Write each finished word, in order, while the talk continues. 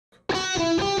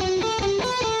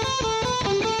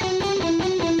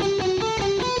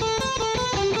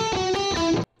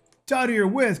Todd here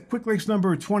with quick licks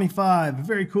number 25. A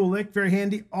very cool lick, very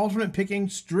handy. Alternate picking,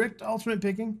 strict alternate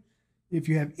picking. If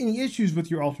you have any issues with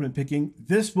your alternate picking,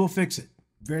 this will fix it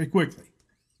very quickly.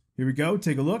 Here we go,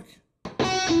 take a look.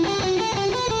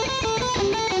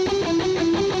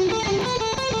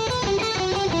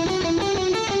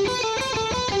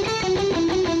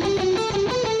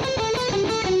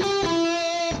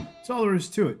 That's all there is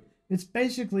to it. It's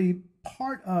basically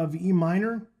part of E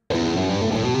minor.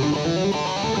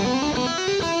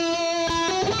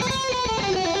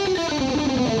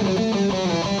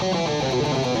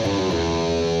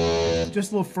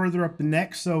 Just a little further up the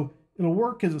neck, so it'll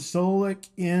work as a solo lick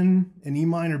in an E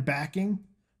minor backing,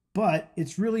 but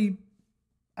it's really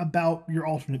about your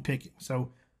alternate picking.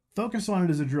 So focus on it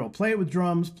as a drill. Play it with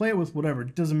drums, play it with whatever,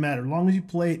 it doesn't matter, as long as you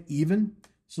play it even.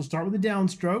 So start with a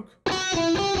downstroke.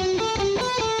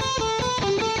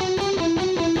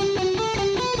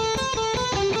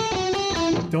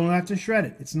 Don't have to shred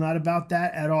it. It's not about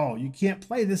that at all. You can't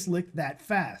play this lick that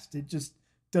fast. It just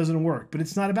doesn't work. But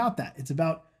it's not about that. It's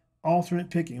about alternate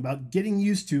picking, about getting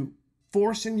used to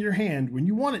forcing your hand when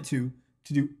you want it to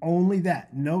do only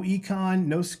that. No econ,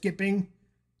 no skipping,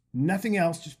 nothing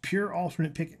else, just pure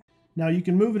alternate picking. Now you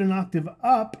can move it an octave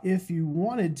up if you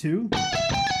wanted to.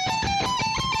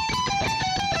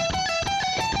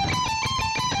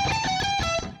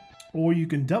 Or you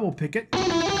can double pick it.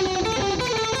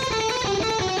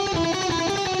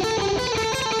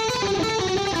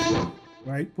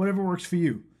 Right? Whatever works for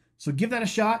you. So give that a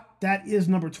shot. That is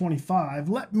number 25.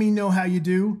 Let me know how you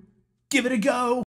do. Give it a go.